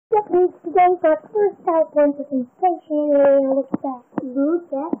please, today for our first Top 10 presentation, we're going to look at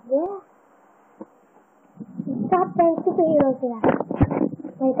Top 10 superheroes today.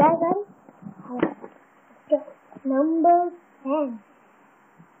 Are you guys ready? Let's go. Number 10.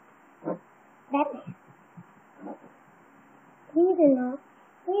 Batman. He's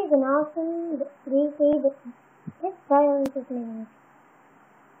an awesome DC villain. His violence is amazing.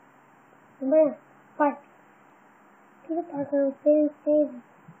 Number 9. Spark. Peter Parker was very stable.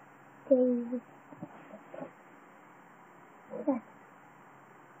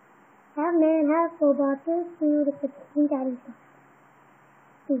 Batman has robots through the 15 daddy stuff.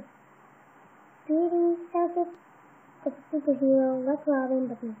 Creating status of a superhero like Robin,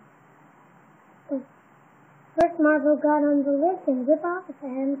 but no. First Marvel got on the list and rip off its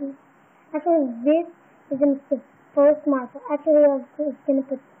handy. Actually, this isn't the first Marvel. Actually, I was going to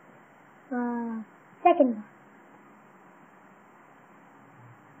put second one.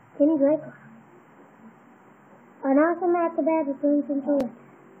 Tim Draco. An awesome acrobat who turns into a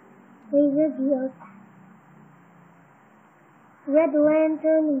laser geosac. Red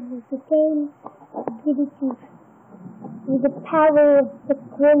Lantern became Giddy Chief. With the power of the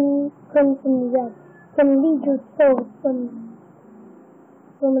crimson red, can lead your soul from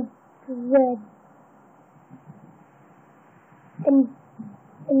a dread. And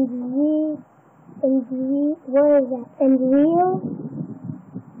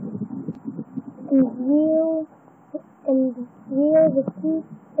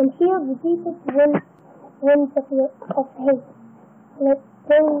heal the deepest winds of hate.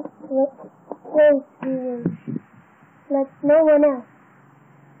 Let no one else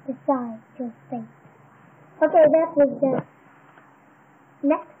decide your fate. Okay, that was the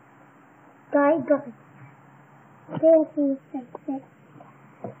next Guy Gardner. Guy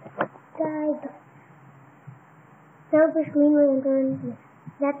Gardner. Selfish Green Lantern, yes,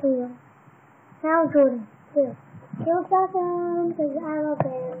 that's real. Hal Jordan, too. Kills awesome, because I love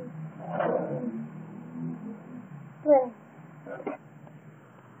him. Really.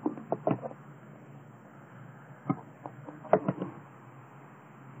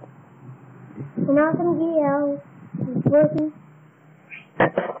 An awesome GL is working.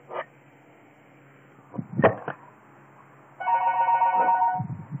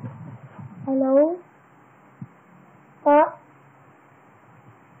 Hello? Up.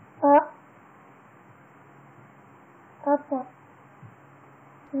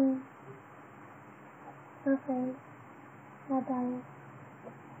 Okay. Bye-bye.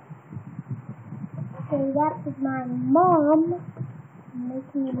 So that is my mom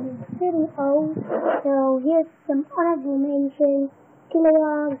making a new video. So here's some honorable mentions.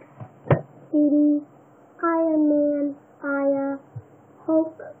 Kilowog, Speedy, Iron Man, Aya,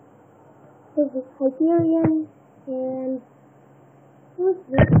 Hulk, the Hyperion, and who's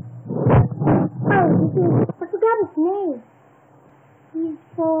this? I forgot his name. He's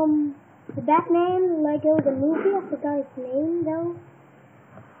from the Batman Lego the movie. I forgot his name though.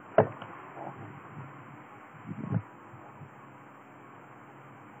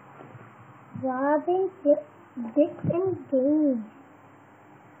 Robin, Dick, and Game.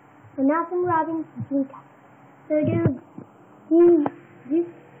 And now from Robin's Dream Cup. So this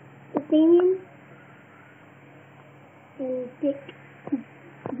Damien and Dick.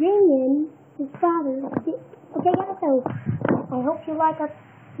 Damien, his father, Dick. Okay guys, so I hope you like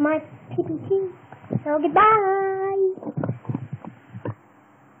my PPT. So goodbye.